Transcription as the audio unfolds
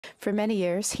For many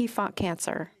years, he fought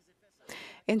cancer.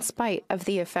 In spite of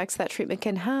the effects that treatment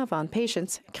can have on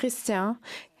patients, Christian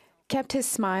kept his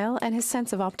smile and his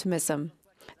sense of optimism.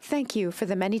 Thank you for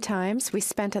the many times we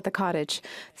spent at the cottage.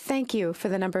 Thank you for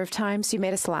the number of times you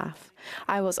made us laugh.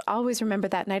 I will always remember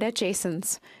that night at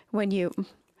Jason's when you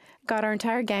got our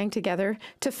entire gang together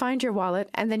to find your wallet,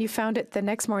 and then you found it the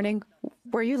next morning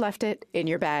where you left it in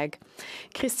your bag.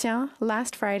 Christian,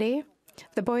 last Friday,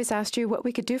 the boys asked you what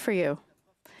we could do for you.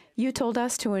 You told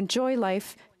us to enjoy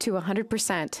life to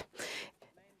 100%.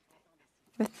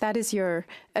 That is a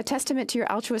testament to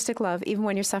your altruistic love, even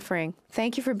when you're suffering.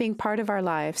 Thank you for being part of our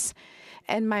lives.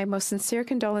 And my most sincere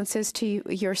condolences to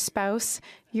your spouse,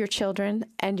 your children,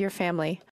 and your family.